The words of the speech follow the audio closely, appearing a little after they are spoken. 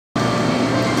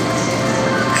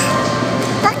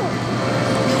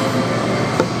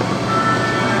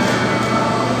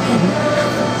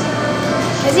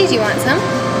Do you want some?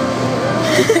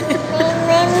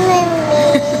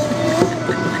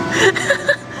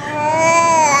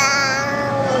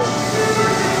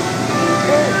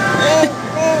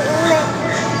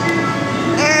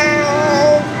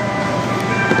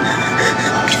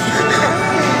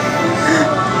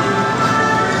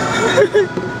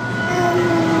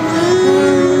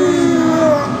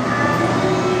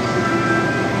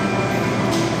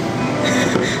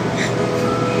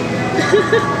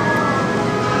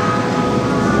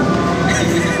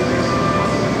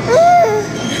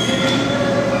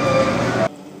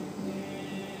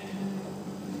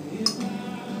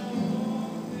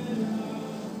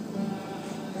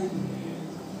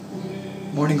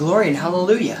 Morning glory and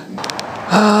hallelujah.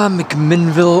 Ah,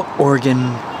 McMinnville, Oregon.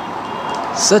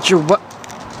 Such a what?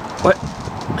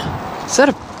 Is that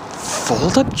a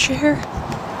fold-up chair?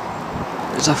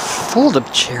 There's a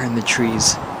fold-up chair in the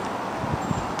trees.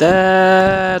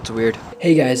 That's weird.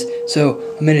 Hey guys, so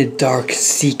I'm in a dark,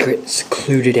 secret,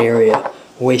 secluded area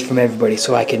away from everybody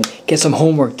so I can get some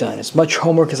homework done. As much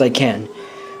homework as I can.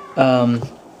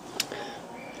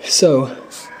 So,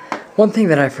 one thing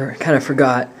that I kind of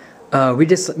forgot,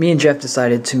 me and Jeff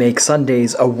decided to make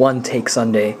Sundays a one-take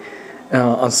Sunday.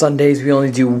 On Sundays, we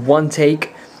only do one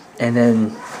take, and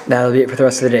then that'll be it for the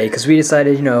rest of the day. Because we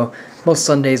decided, you know, most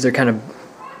Sundays are kind of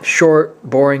short,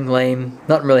 boring, lame.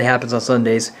 Nothing really happens on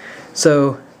Sundays.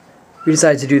 So, we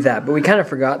decided to do that. But we kind of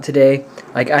forgot today.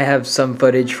 Like, I have some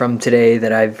footage from today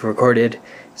that I've recorded.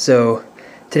 So,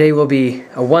 today will be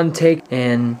a one take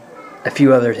and a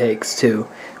few other takes, too.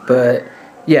 But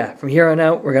yeah, from here on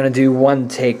out, we're going to do one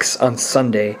takes on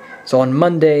Sunday. So on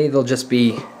Monday, there'll just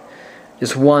be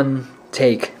just one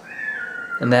take,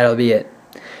 and that'll be it.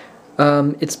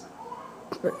 I'm going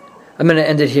to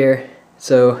end it here,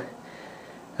 so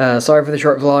sorry for the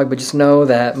short vlog, but just know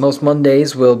that most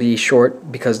Mondays will be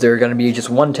short because they're going to be just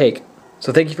one take.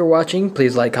 So thank you for watching.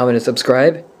 Please like, comment, and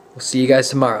subscribe. We'll see you guys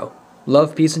tomorrow.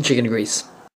 Love, peace, and chicken grease.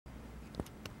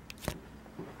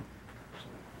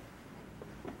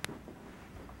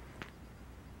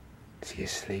 Is he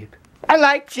asleep? I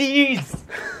like cheese!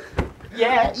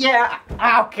 Yeah,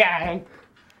 okay.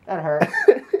 That hurt.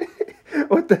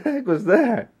 What the heck was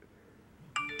that?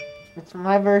 It's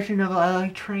my version of I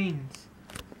like trains.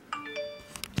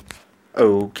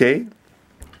 Okay.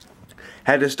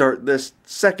 Had to start this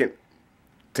second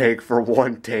take for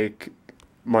one take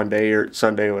Monday or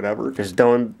Sunday or whatever, because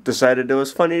Dylan decided it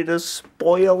was funny to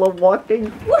spoil a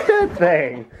Walking Dead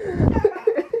thing.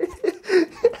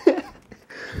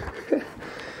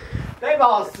 They've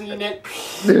all seen it.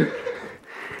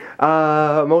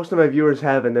 Most of my viewers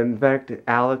haven't. In fact,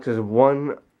 Alex is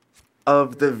one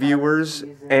of the viewers,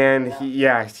 and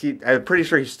I'm pretty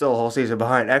sure he's still a whole season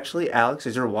behind. Actually, Alex,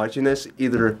 as you're watching this,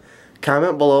 either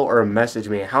comment below or message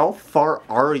me. How far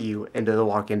are you into The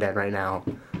Walking Dead right now?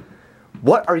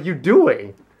 What are you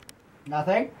doing?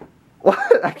 Nothing.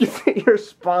 What? I can see your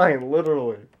spine,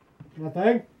 literally.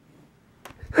 Nothing.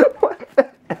 What the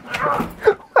heck?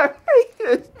 What are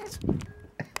you...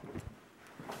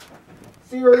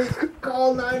 Siri,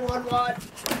 call 911.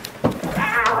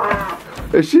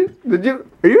 Is she?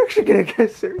 Are you actually gonna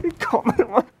get Siri to call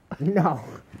 911? No.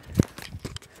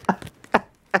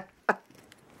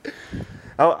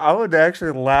 I would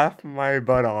actually laugh my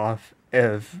butt off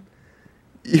if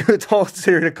you told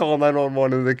Siri to call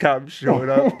 911 and the cops showed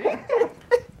up.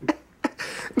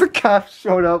 The cops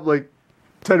showed up like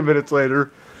 10 minutes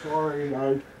later. Sorry,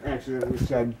 I accidentally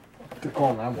said to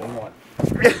call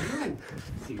 911.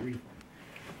 Siri.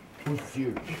 Who's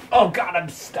Siri? Oh God, I'm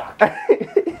stuck.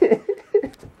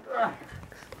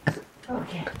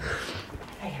 Okay.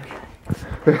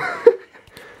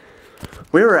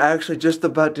 We were actually just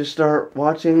about to start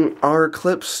watching our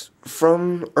clips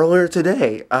from earlier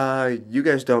today. You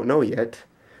guys don't know yet,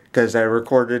 because I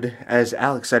recorded, as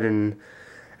Alex said, and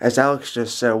as Alex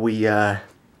just said, I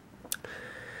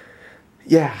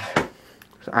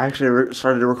actually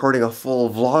started recording a full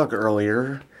vlog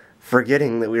earlier,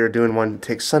 forgetting that we were doing one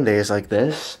take Sundays like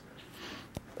this,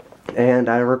 and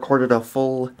I recorded a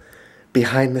full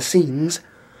behind the scenes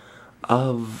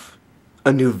of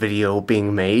a new video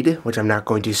being made, which I'm not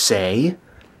going to say.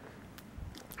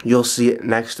 You'll see it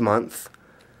next month.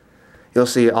 You'll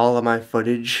see all of my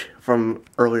footage from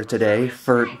earlier today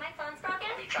for...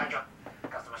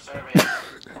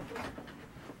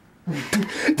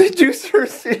 Did you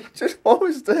seriously just... What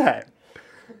was that?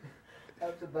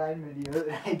 That's a bad video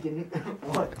that I didn't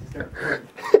want to start recording.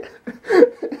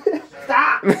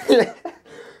 Stop!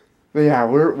 But yeah,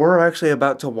 we're actually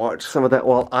about to watch some of that.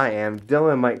 Well, I am.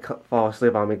 Dylan might fall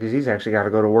asleep on me because he's actually got to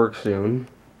go to work soon.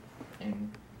 In,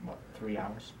 what, 3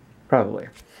 hours? Probably.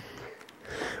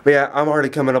 But yeah, I'm already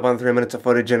coming up on 3 minutes of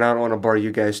footage, and I don't want to bore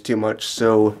you guys too much,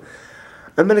 so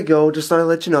I'm gonna go. Just thought I'd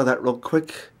let you know that real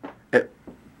quick.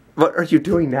 What are you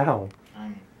doing now?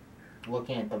 I'm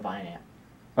looking at the Vine app.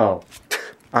 Oh.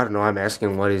 I don't know, I'm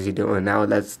asking what is he doing now.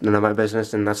 That's none of my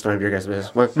business, and that's none of your guys'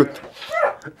 business.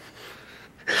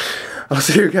 I'll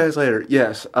see you guys later.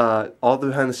 Yes, all the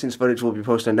behind-the-scenes footage will be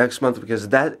posted next month, because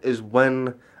that is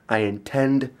when I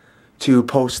intend to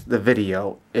post the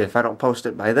video. If I don't post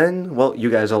it by then, well, you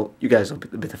guys will be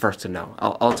the first to know.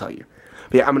 I'll tell you.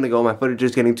 But yeah, I'm gonna go. My footage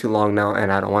is getting too long now, and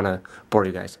I don't want to bore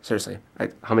you guys. Seriously,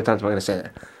 how many times am I gonna say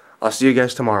that? I'll see you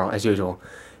guys tomorrow, as usual.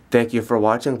 Thank you for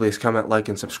watching. Please comment, like,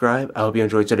 and subscribe. I hope you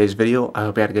enjoyed today's video. I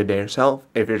hope you had a good day yourself.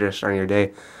 If you're just starting your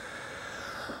day,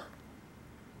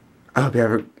 I hope you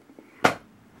have a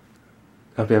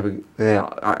yeah,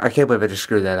 I can't believe I just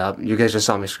screwed that up. You guys just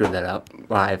saw me screw that up.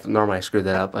 Live. Normally I screwed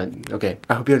that up, but okay.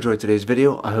 I hope you enjoyed today's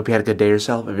video. I hope you had a good day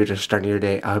yourself. If you're just starting your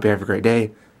day, I hope you have a great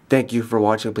day. Thank you for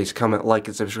watching. Please comment, like,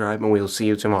 and subscribe, and we will see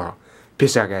you tomorrow.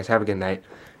 Peace out, guys. Have a good night.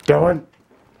 Dylan,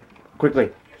 quickly.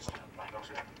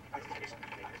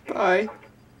 Bye.